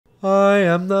I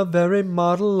am the very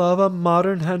model of a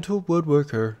modern hand tool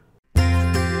woodworker.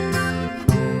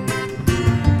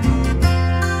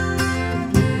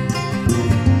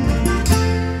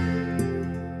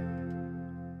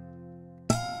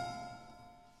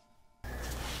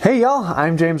 Hey y'all,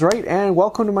 I'm James Wright and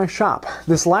welcome to my shop.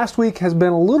 This last week has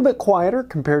been a little bit quieter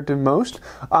compared to most,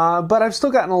 but I've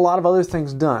still gotten a lot of other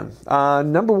things done.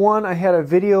 Number one, I had a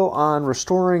video on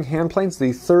restoring hand planes,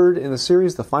 the third in the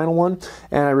series, the final one,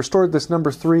 and I restored this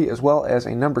number 3 as well as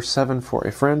a number 7 for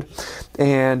a friend,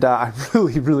 and I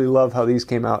really love how these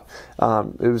came out.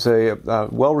 It was a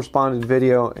well-responded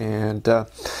video and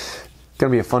going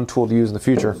to be a fun tool to use in the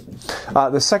future.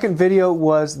 The second video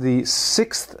was the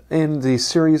 6th in the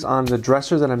series on the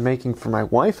dresser that I'm making for my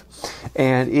wife,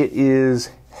 and it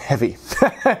is heavy.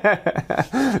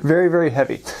 Very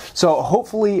heavy. So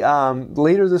hopefully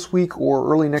later this week or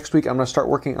early next week I'm going to start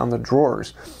working on the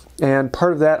drawers. And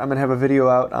part of that, I'm going to have a video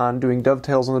out on doing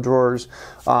dovetails on the drawers,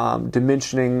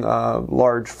 dimensioning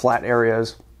large flat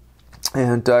areas,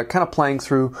 and kind of playing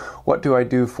through what do I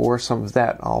do for some of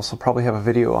that. I'll also probably have a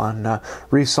video on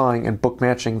resawing and book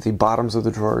matching the bottoms of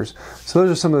the drawers. So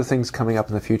those are some of the things coming up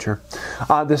in the future.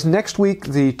 This next week,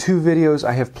 the 2 videos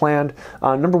I have planned.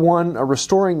 Number one,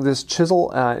 restoring this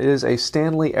chisel. It is a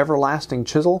Stanley Everlasting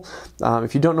chisel.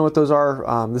 If you don't know what those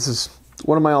are, this is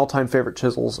one of my all-time favorite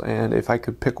chisels, and if I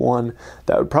could pick one,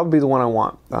 that would probably be the one I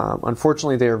want.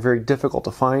 Unfortunately, they are very difficult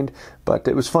to find, but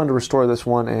it was fun to restore this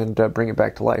one and bring it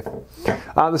back to life.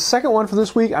 The second one for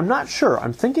this week, I'm not sure.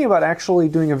 I'm thinking about actually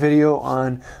doing a video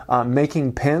on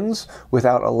making pens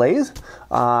without a lathe.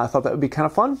 I thought that would be kind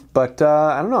of fun, but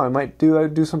I don't know. I might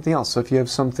do something else. So if you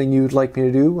have something you'd like me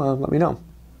to do, let me know.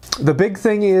 The big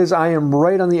thing is I am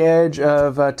right on the edge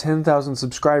of 10,000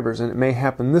 subscribers, and it may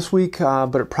happen this week,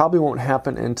 but it probably won't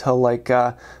happen until like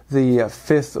the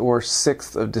 5th or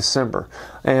 6th of December.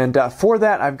 And for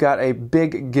that, I've got a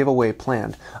big giveaway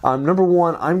planned. Number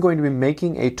one, I'm going to be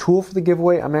making a tool for the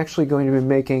giveaway. I'm actually going to be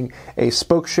making a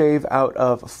spoke shave out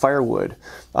of firewood.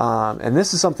 And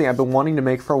this is something I've been wanting to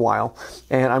make for a while,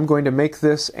 and I'm going to make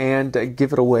this and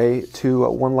give it away to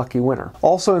one lucky winner.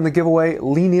 Also in the giveaway,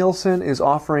 Lee Nielsen is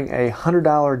offering a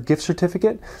 $100 gift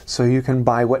certificate, so you can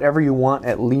buy whatever you want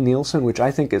at Lee Nielsen, which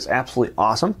I think is absolutely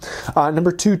awesome.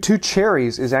 Number two, Two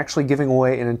Cherries is actually giving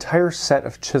away an entire set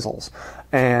of chisels,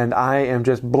 and I am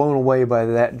just blown away by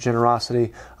that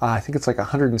generosity. I think it's like a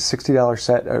 $160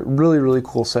 set, a really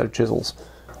cool set of chisels.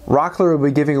 Rockler will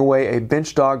be giving away a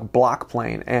Bench Dog block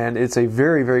plane, and it's a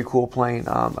very cool plane,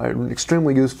 an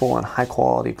extremely useful and high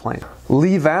quality plane.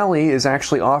 Lee Valley is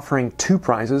actually offering 2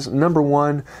 prizes. Number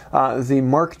one, the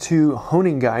Mark II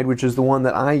honing guide, which is the one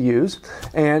that I use,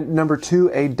 and number 2,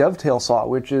 a dovetail saw,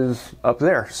 which is up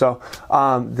there. So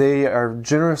they are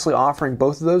generously offering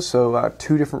both of those, so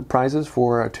 2 different prizes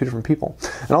for 2 different people.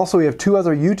 And also we have 2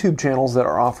 other YouTube channels that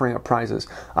are offering up prizes.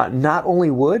 Not Only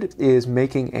Wood is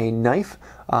making a knife,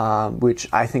 which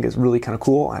I think is really kind of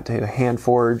cool. I have to hand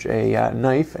forge a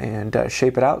knife and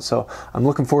shape it out, so I'm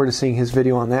looking forward to seeing his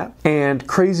video on that. And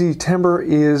Crazy Timber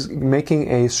is making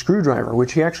a screwdriver,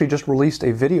 which he actually just released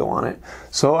a video on it,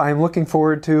 so I'm looking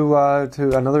forward to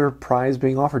another prize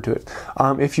being offered to it.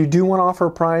 If you do want to offer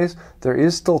a prize, there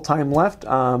is still time left,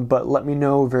 but let me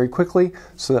know very quickly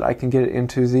so that I can get it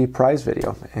into the prize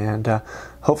video. And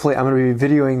hopefully I'm going to be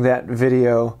videoing that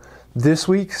video this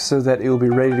week so that it will be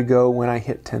ready to go when I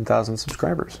hit 10,000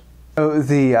 subscribers. So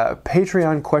the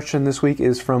Patreon question this week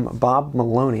is from Bob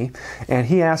Maloney, and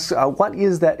he asks, what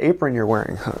is that apron you're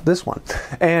wearing? This one.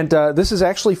 And this is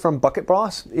actually from Bucket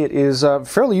Boss. It is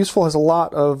fairly useful, has a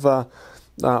lot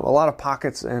of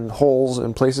pockets and holes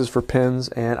and places for pins,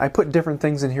 and I put different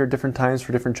things in here different times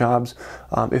for different jobs.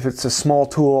 If it's a small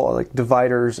tool like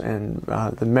dividers and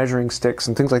the measuring sticks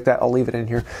and things like that, I'll leave it in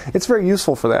here. It's very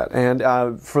useful for that,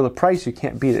 and for the price you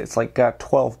can't beat it. It's like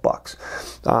 12 bucks.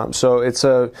 So it's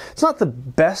not the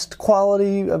best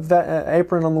quality of that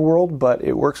apron on the world, but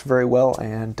it works very well,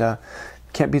 and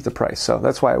can't beat the price, so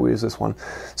that's why I use this one.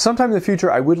 Sometime in the future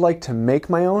I would like to make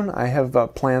my own. I have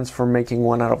plans for making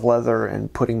one out of leather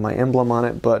and putting my emblem on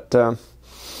it, but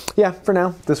yeah, for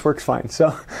now this works fine.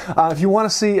 So if you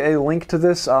want to see a link to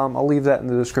this, I'll leave that in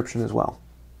the description as well.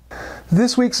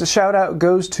 This week's shout out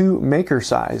goes to Maker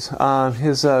Size.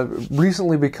 He's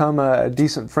recently become a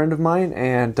decent friend of mine,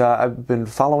 and I've been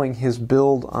following his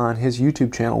build on his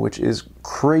YouTube channel, which is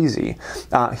crazy.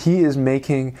 He is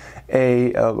making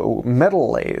a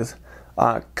metal lathe,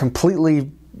 completely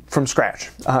from scratch.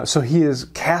 So he is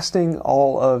casting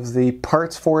all of the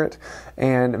parts for it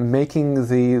and making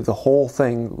the whole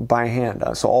thing by hand.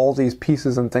 So all these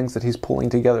pieces and things that he's pulling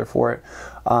together for it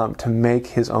to make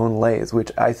his own lathe,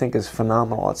 which I think is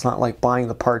phenomenal. It's not like buying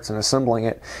the parts and assembling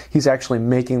it. He's actually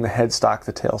making the headstock,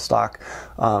 the tailstock,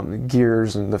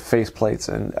 gears, and the faceplates,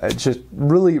 and it's just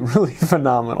really, really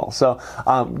phenomenal. So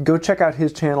go check out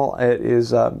his channel. It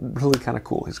is really kind of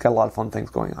cool. He's got a lot of fun things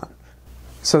going on.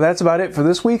 So that's about it for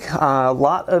this week. A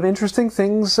lot of interesting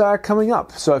things coming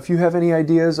up. So if you have any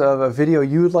ideas of a video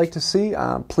you would like to see,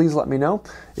 please let me know.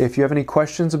 If you have any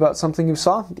questions about something you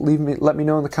saw, let me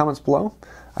know in the comments below.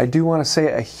 I do want to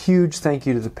say a huge thank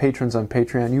you to the patrons on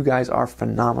Patreon. You guys are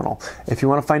phenomenal. If you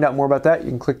want to find out more about that,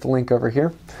 you can click the link over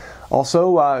here.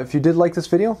 Also, if you did like this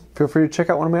video, feel free to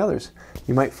check out one of my others.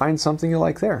 You might find something you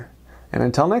like there. And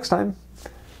until next time,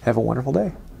 have a wonderful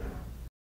day.